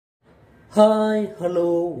Hi,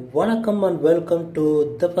 hello, welcome and welcome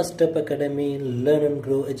to the First Step Academy Learn and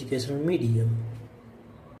Grow Educational Medium.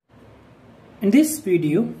 In this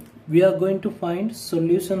video, we are going to find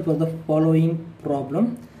solution for the following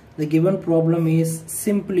problem. The given problem is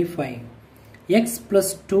simplify x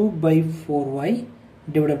plus 2 by 4y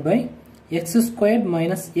divided by x squared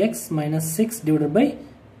minus x minus 6 divided by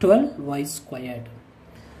 12y squared.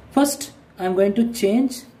 First, I am going to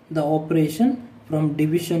change the operation from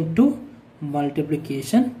division to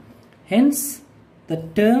multiplication, hence the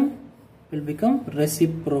term will become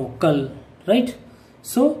reciprocal, right?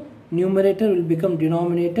 So numerator will become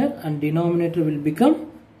denominator and denominator will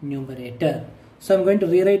become numerator. So I'm going to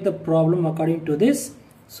rewrite the problem according to this.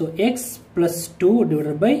 So x plus 2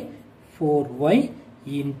 divided by 4y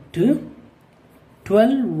into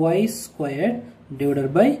 12y squared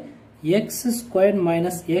divided by x squared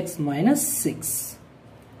minus x minus 6.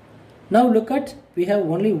 Now look at, we have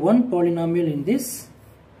only one polynomial in this,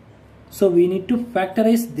 so we need to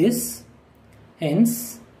factorize this,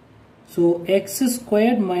 hence so x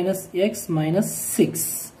squared minus x minus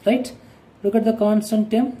 6, right? Look at the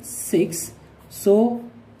constant term 6. So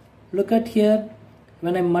look at here,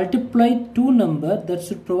 when I multiply two numbers, that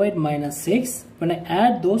should provide minus 6. When I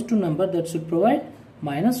add those two numbers, that should provide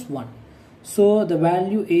minus 1. So the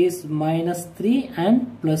value is minus 3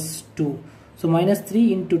 and plus 2. So minus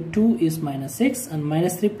 3 into 2 is minus 6 and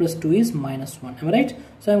minus 3 plus 2 is minus 1. Am I right?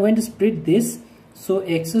 So I'm going to split this. So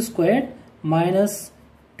x squared minus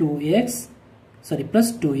 2x,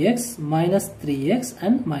 plus 2x minus 3x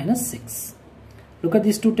and minus 6. Look at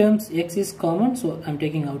these two terms, x is common, so I'm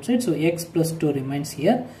taking outside. So x plus 2 remains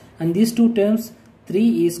here. And these two terms,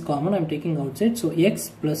 3 is common, I'm taking outside. So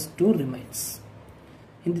x plus 2 remains.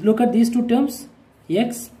 And look at these two terms,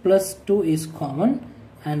 x plus 2 is common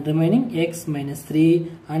and remaining x minus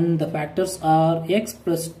 3, and the factors are x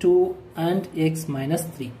plus 2 and x minus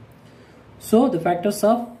 3. So the factors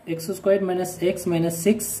of x squared minus x minus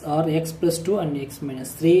 6 are x plus 2 and x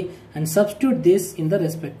minus 3, and substitute this in the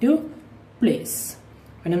respective place.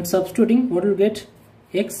 When I am substituting, what will get?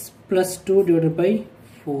 X plus 2 divided by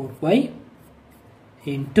 4y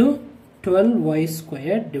into 12y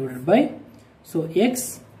squared divided by, so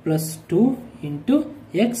x plus 2 into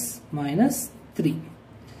x minus 3.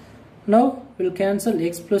 Now we'll cancel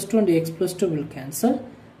x plus 2 and x plus 2 will cancel,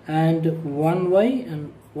 and 1y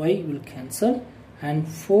and y will cancel, and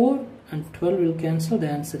 4 and 12 will cancel. The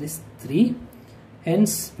answer is 3.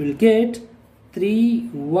 Hence we'll get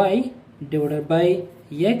 3y divided by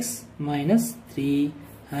x minus 3,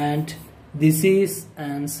 and this is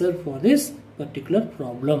answer for this particular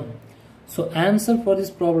problem. So answer for this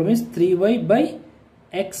problem is 3y by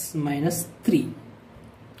x minus 3.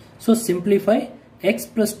 So simplify x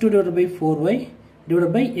plus 2 divided by 4y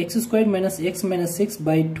divided by x squared minus x minus 6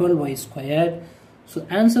 by 12y squared. So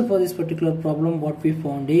answer for this particular problem, what we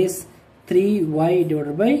found is 3y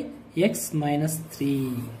divided by x minus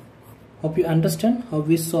 3. Hope you understand how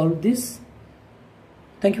we solve this.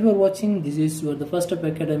 Thank you for watching. This is your the First Step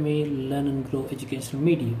Academy Learn and Grow Educational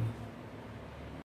Medium.